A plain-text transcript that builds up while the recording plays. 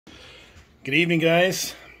Good evening,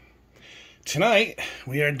 guys. Tonight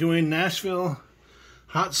we are doing Nashville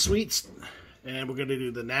hot sweets, and we're going to do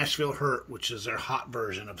the Nashville Hurt, which is their hot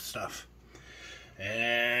version of stuff.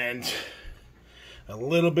 And a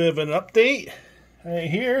little bit of an update right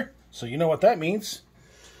here, so you know what that means.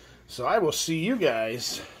 So I will see you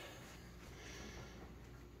guys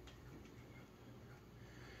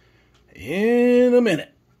in a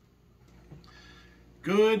minute.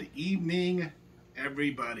 Good evening,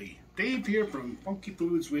 everybody. Dave here from Funky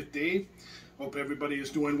Foods with Dave. Hope everybody is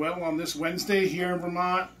doing well on this Wednesday here in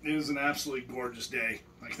Vermont. It is an absolutely gorgeous day.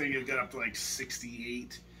 I think it got up to like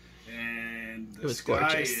 68, and the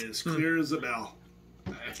sky is clear as a bell.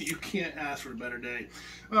 You can't ask for a better day.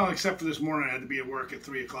 Well, except for this morning, I had to be at work at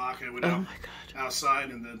 3 o'clock. I went outside,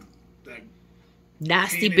 and that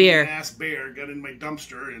nasty bear got in my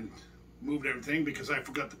dumpster and moved everything because I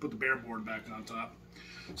forgot to put the bear board back on top.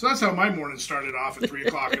 So that's how my morning started off at 3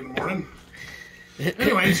 o'clock in the morning.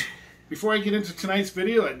 Anyways, before I get into tonight's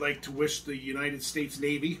video, I'd like to wish the United States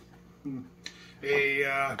Navy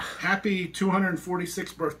a happy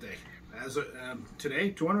 246th birthday. As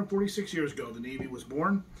today, 246 years ago, the Navy was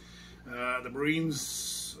born. The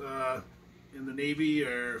Marines in the Navy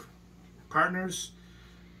are partners,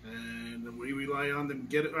 and we rely on them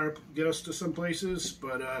to get us to some places.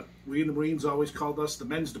 But we in the Marines always called us the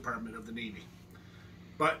men's department of the Navy.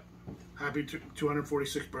 But happy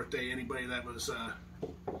 246th birthday, anybody that was a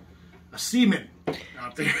seaman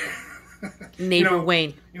out there. Neighbor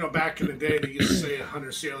Wayne. You know, back in the day, they used to say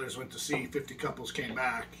 100 sailors went to sea, 50 couples came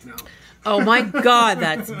back, you know. Oh my God,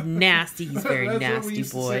 that's nasty. He's a very that's nasty what we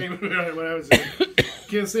used boy. To say when I was in.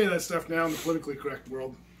 Can't say that stuff now in the politically correct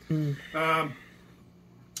world.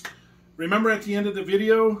 Remember at the end of the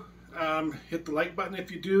video, hit the like button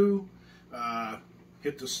if you do.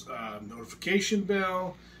 Hit the notification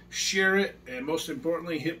bell, share it, and most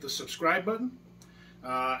importantly, hit the subscribe button.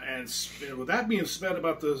 And with that being said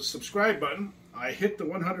about the subscribe button, I hit the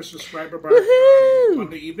 100 subscriber bar on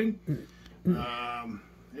Monday evening. And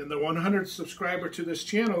the 100th subscriber to this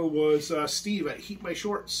channel was Steve at Heat My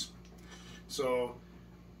Shorts. So,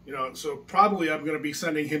 you know, probably I'm going to be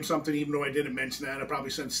sending him something, even though I didn't mention that. I'll probably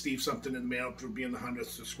send Steve something in the mail for being the 100th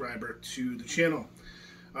subscriber to the channel.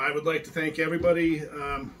 I would like to thank everybody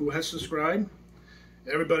who has subscribed,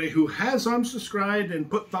 everybody who has unsubscribed and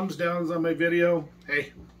put thumbs downs on my video.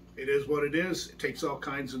 Hey, it is what it is. It takes all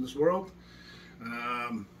kinds in this world.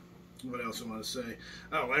 What else I want to say?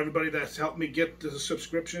 Oh, everybody that's helped me get the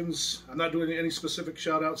subscriptions. I'm not doing any specific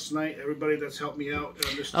shout outs tonight. Everybody that's helped me out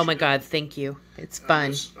on this. Oh my God, thank you. It's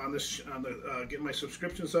fun. Getting my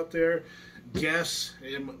subscriptions up there. Guests,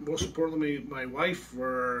 and most importantly, my wife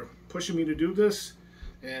for pushing me to do this.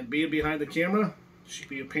 And being behind the camera, she'd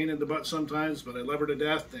be a pain in the butt sometimes, but I love her to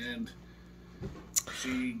death, and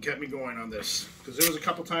she kept me going on this. Because there was a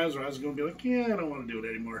couple times where I was going to be like, yeah, I don't want to do it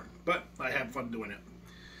anymore. But I had fun doing it.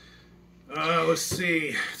 Let's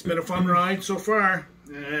see. It's been a fun ride so far,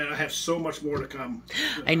 and I have so much more to come.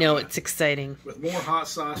 I know, it's exciting. With more hot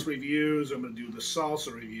sauce reviews, I'm going to do the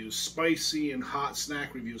salsa reviews, spicy and hot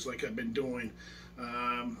snack reviews like I've been doing.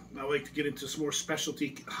 I like to get into some more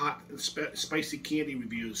specialty hot and spicy candy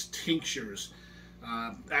reviews, tinctures,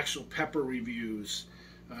 actual pepper reviews.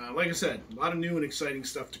 Like I said, a lot of new and exciting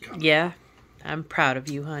stuff to come. Yeah, I'm proud of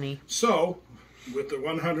you, honey. So, with the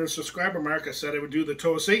 100 subscriber mark, I said I would do the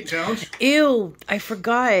Toe of Satan challenge. Ew, I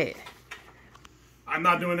forgot. I'm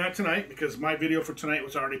not doing that tonight because my video for tonight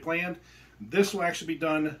was already planned. This will actually be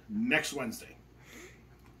done next Wednesday.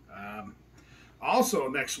 Also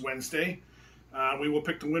next Wednesday, we will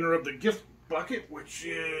pick the winner of the gift bucket, which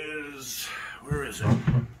is, where is it?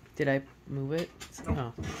 Did I move it?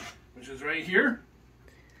 No. Oh. Which is right here.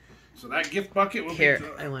 So that gift bucket will be...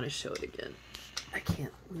 I want to show it again. I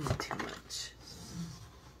can't move too much.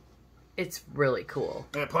 It's really cool.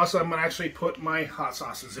 And plus, I'm going to actually put my hot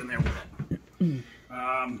sauces in there with it.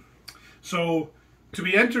 So, to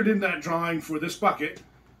be entered in that drawing for this bucket,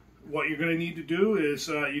 what you're going to need to do is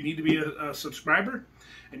you need to be a subscriber.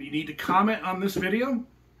 And you need to comment on this video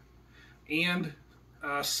and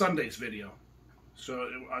Sunday's video. So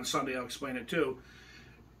on Sunday I'll explain it too.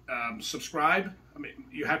 Subscribe. I mean,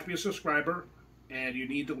 you have to be a subscriber, and you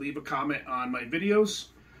need to leave a comment on my videos.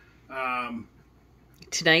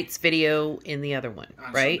 Tonight's video in the other one,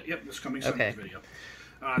 right? Sunday. Yep, this coming Sunday's video.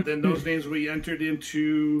 Then those names will be entered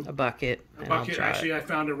into a bucket. Actually, I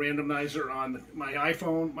found a randomizer on my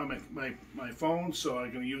iPhone, my phone, so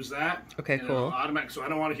I'm going to use that. Okay, cool. Automatic, so I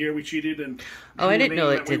don't want to hear we cheated. And I didn't know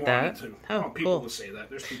it did that. Oh, people will say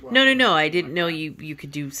that. There's people. No. I didn't know you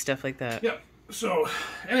could do stuff like that. Yeah. So,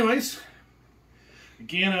 anyways,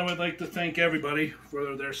 Again, I would like to thank everybody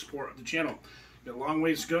for their support of the channel. Got a long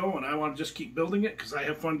ways to go, and I want to just keep building it because I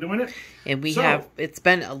have fun doing it. And it's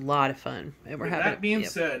been a lot of fun. And we're having. That being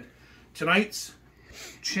said, tonight's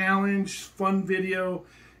challenge fun video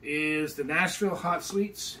is the Nashville Hot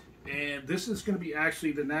Sweets, and this is going to be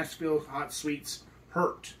actually the Nashville Hot Sweets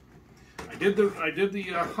Hurt. I did the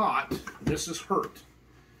hot. This is Hurt,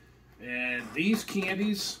 and these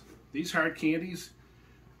candies, these hard candies,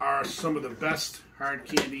 are some of the best hard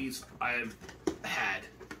candies I've had.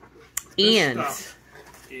 This stuff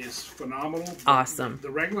is phenomenal. Awesome. The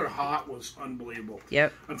regular hot was unbelievable.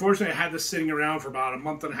 Yep. Unfortunately, I had this sitting around for about a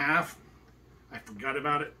month and a half. I forgot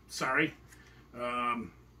about it. Sorry.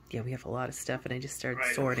 Yeah, we have a lot of stuff, and I just started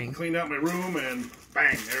sorting. Cleaned out my room, and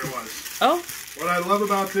bang, there it was. Oh. What I love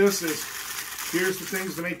about this is, here's the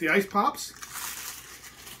things to make the ice pops,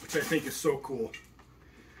 which I think is so cool.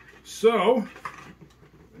 So,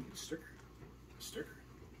 sticker.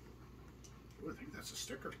 Oh, I think that's a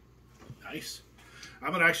sticker. Nice. I'm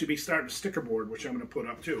going to actually be starting a sticker board, which I'm going to put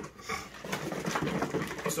up too.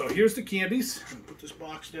 So here's the candies. I'll put this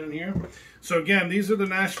box down here. So again, these are the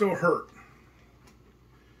Nashville Hurt.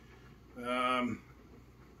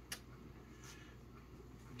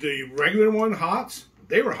 The regular one, hots,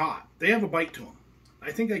 they were hot. They have a bite to them.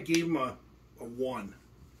 I think I gave them a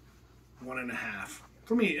 1.5.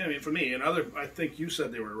 For me, and I think you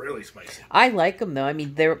said they were really spicy. I like them though. I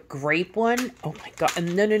mean, their grape one. Oh my god!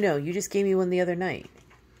 No! You just gave me one the other night.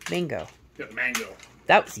 Mango. Got mango.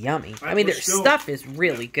 That was yummy. I mean, their stuff is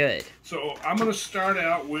really good. So I'm gonna start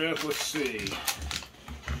out with. Let's see.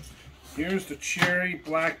 Here's the cherry,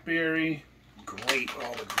 blackberry, grape.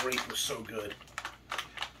 Oh, the grape was so good.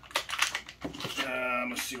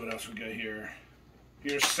 Let's see what else we got here.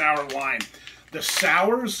 Here's sour lime. The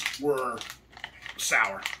sours were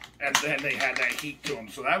sour, and then they had that heat to them,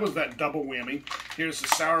 so that was that double whammy. Here's the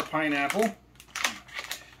sour pineapple.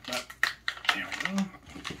 There we go.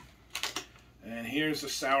 And here's the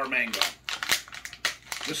sour mango.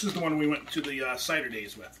 This is the one we went to the cider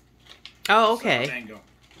days with. Oh, okay. Sour mango.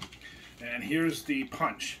 And here's the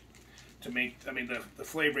punch to make, the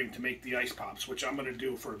flavoring to make the ice pops, which I'm going to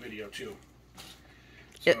do for a video too.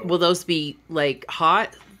 So, will those be like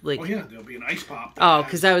hot? Like, oh yeah, there'll be an ice pop. Oh,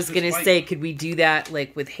 because I was gonna say, could we do that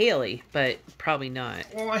like with Haley? But probably not.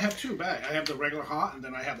 Well, I have two bags. I have the regular hot, and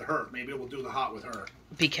then I have the Hurt. Maybe we'll do the hot with her.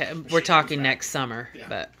 Because we're talking next summer. Yeah.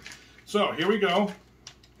 But so here we go.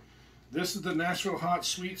 This is the Nashville Hot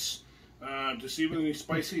Sweets, deceivingly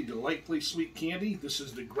spicy, delightfully sweet candy. This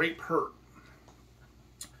is the Grape Hurt.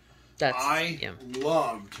 I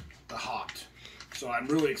loved the hot, so I'm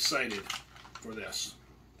really excited for this.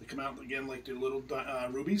 They come out again like they're little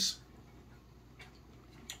rubies.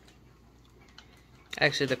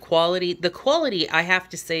 Actually, the quality, I have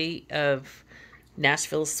to say, of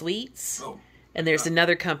Nashville Sweets. Oh. And there's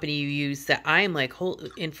another company you use that I'm like,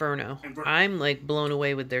 Inferno. I'm like blown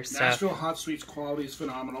away with their stuff. Nashville Hot Sweets quality is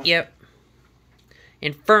phenomenal. Yep.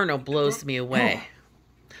 Inferno blows me away.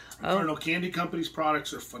 Inferno Candy Company's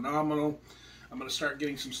products are phenomenal. I'm going to start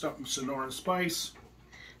getting some stuff from Sonora Spice.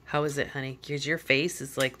 How is it, honey? Because your face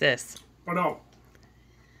is like this. Oh, no.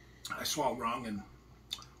 I swallowed wrong, and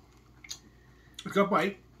it's got a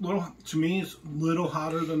bite. To me, it's a little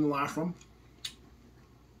hotter than the last one.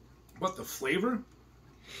 But the flavor,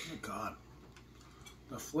 oh my God.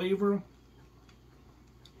 The flavor,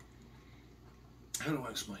 how do I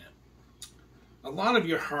explain it? A lot of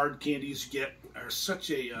your hard candies are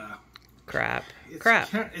such a... crap.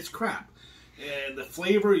 It's crap. And the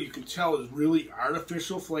flavor, you can tell, is really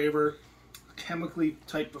artificial flavor, chemically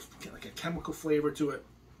type of, like a chemical flavor to it.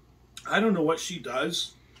 I don't know what she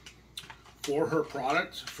does for her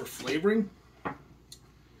product for flavoring,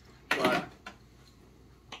 but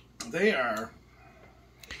they are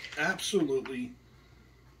absolutely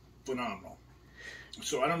phenomenal.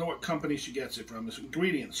 So I don't know what company she gets it from. It's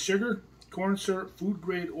ingredients: sugar, corn syrup, food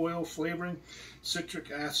grade oil, flavoring,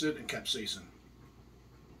 citric acid, and capsaicin.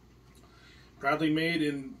 Proudly made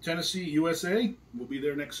in Tennessee, USA. We'll be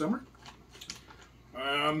there next summer.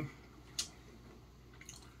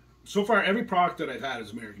 So far, every product that I've had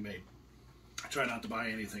is American made. I try not to buy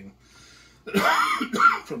anything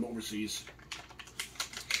from overseas,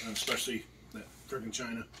 especially that friggin'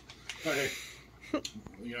 China. But hey, the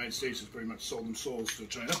United States has pretty much sold them souls to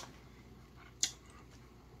China.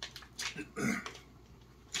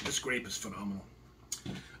 This grape is phenomenal.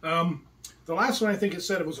 The last one, I think it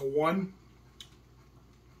said it was a 1.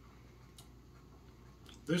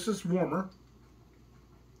 This is warmer.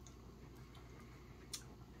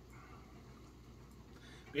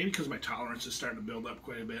 Maybe because my tolerance is starting to build up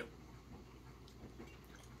quite a bit.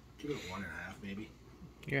 Give it a 1.5, maybe.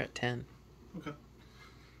 You're at 10. Okay.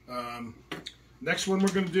 Next one we're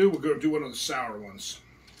going to do one of the sour ones.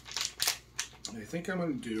 I think I'm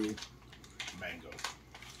going to do mango.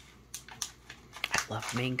 I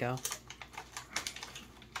love mango.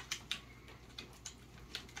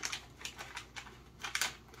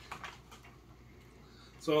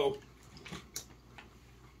 So,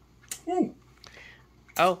 ooh.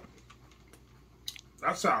 Oh.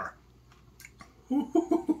 That's sour.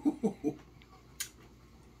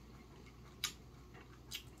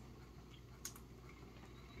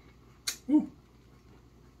 Ooh.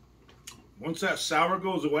 Once that sour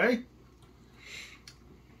goes away,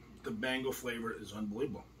 the mango flavor is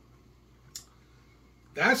unbelievable.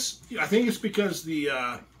 I think it's because the,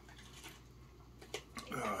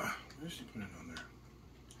 where's she putting it on there?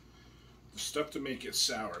 The stuff to make it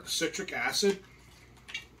sour. The citric acid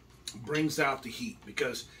brings out the heat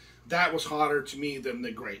because that was hotter to me than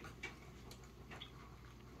the grape.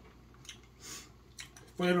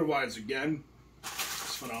 Flavor-wise, again,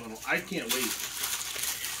 it's phenomenal. I can't wait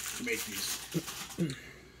to make these.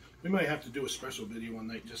 We might have to do a special video one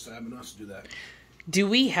night just to have us do that. Do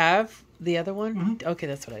we have the other one? Mm-hmm. Okay,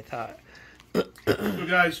 that's what I thought. So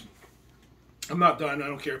guys, I'm not done. I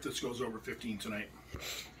don't care if this goes over 15 tonight.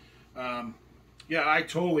 Yeah, I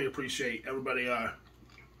totally appreciate everybody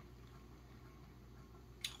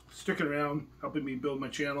sticking around, helping me build my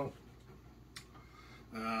channel.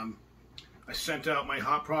 I sent out my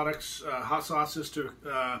hot products, hot sauces to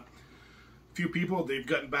a few people. They've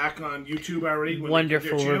gotten back on YouTube already.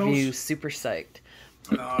 Wonderful reviews. Super psyched.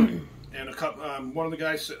 And a couple, one of the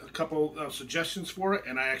guys, a couple suggestions for it,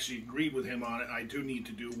 and I actually agreed with him on it. I do need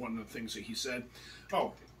to do one of the things that he said.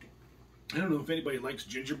 Oh, I don't know if anybody likes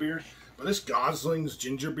ginger beer, but this Gosling's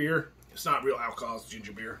ginger beer, it's not real alcohol, it's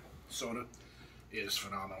ginger beer, soda, is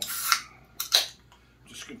phenomenal. I'm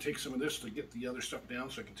just going to take some of this to get the other stuff down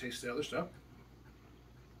so I can taste the other stuff.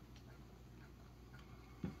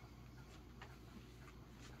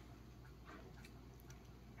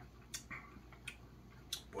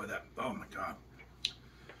 Boy, oh my God.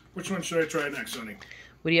 Which one should I try next, Sonny?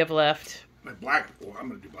 What do you have left? My black, I'm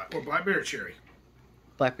going to do black, or blackberry cherry.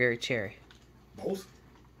 Blackberry cherry. Both?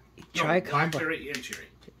 Try a combo. Blackberry and cherry.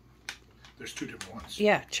 There's two different ones.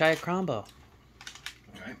 Yeah, try a combo.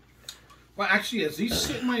 Okay. Well, actually, as these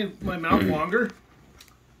sit in my mouth longer,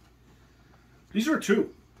 these are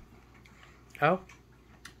two. Oh?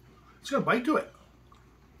 It's got a bite to it.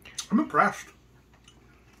 I'm impressed.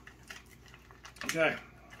 Okay.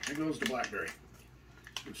 Here goes the blackberry.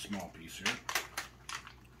 Good small piece here.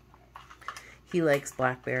 He likes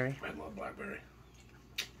blackberry. I love blackberry.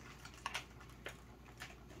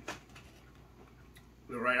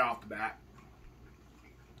 Right off the bat.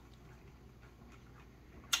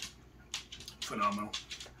 Phenomenal.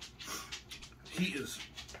 The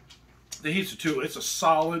heat's a 2. It's a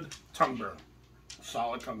solid tongue burn.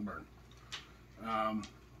 Solid tongue burn.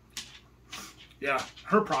 Yeah,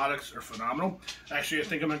 her products are phenomenal. Actually, I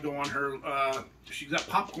think I'm going to go on her, she's got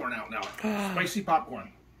popcorn out now. Spicy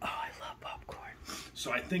popcorn. Oh, I love popcorn.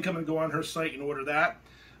 So I think I'm going to go on her site and order that.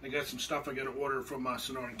 I got some stuff I got to order from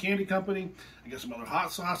Sonoran Candy Company. I got some other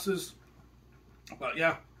hot sauces. But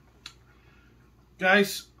yeah.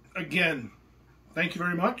 Guys, again, thank you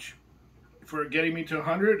very much for getting me to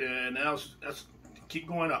 100. And now let's keep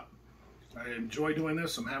going up. I enjoy doing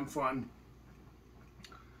this. I'm having fun.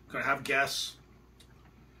 Gonna have guests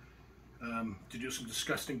to do some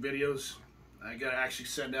disgusting videos. I gotta actually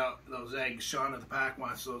send out those eggs. Sean at the pack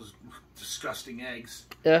wants those disgusting eggs.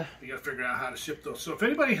 Yeah. You gotta figure out how to ship those. So if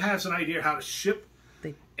anybody has an idea how to ship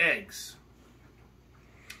eggs,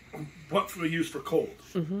 what we use for cold,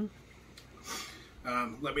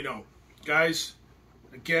 let me know, guys.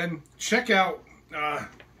 Again, check out. What?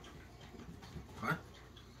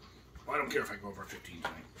 Well, I don't care if I go over 15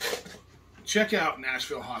 tonight. Check out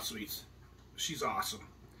Nashville Hot Sweets. She's awesome.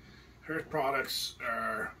 Her products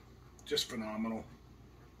are just phenomenal.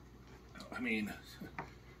 I mean,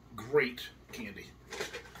 great candy.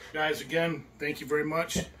 Guys, again, thank you very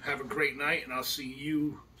much. Have a great night, and I'll see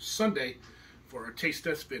you Sunday for a taste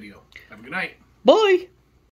test video. Have a good night. Bye.